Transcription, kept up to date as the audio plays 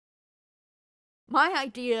My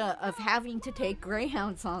idea of having to take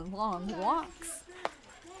greyhounds on long walks,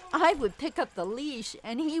 I would pick up the leash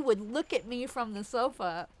and he would look at me from the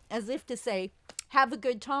sofa as if to say, have a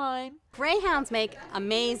good time. Greyhounds make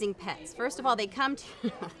amazing pets. First of all, they come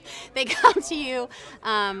to, they come to you,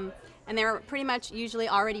 and they're pretty much usually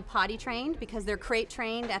already potty trained because they're crate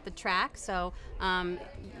trained at the track, so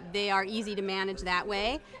they are easy to manage that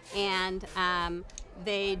way, and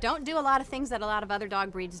they don't do a lot of things that a lot of other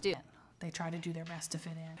dog breeds do. They try to do their best to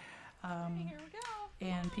fit in. Here we go.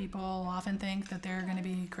 And people often think that they're going to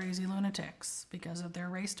be crazy lunatics because of their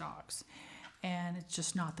race dogs, and it's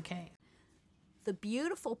just not the case. The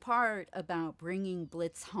beautiful part about bringing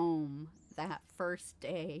Blitz home that first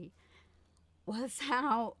day was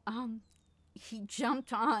how he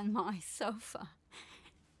jumped on my sofa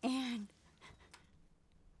and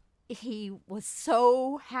he was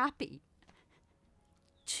so happy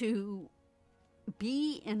to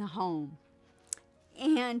be in a home,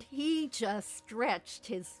 and he just stretched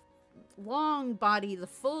his long body the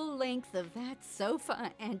full length of that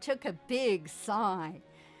sofa and took a big sigh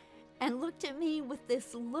and looked at me with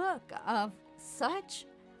this look of such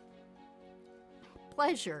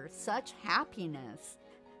pleasure, such happiness,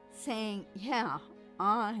 saying, yeah,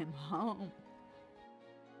 I'm home.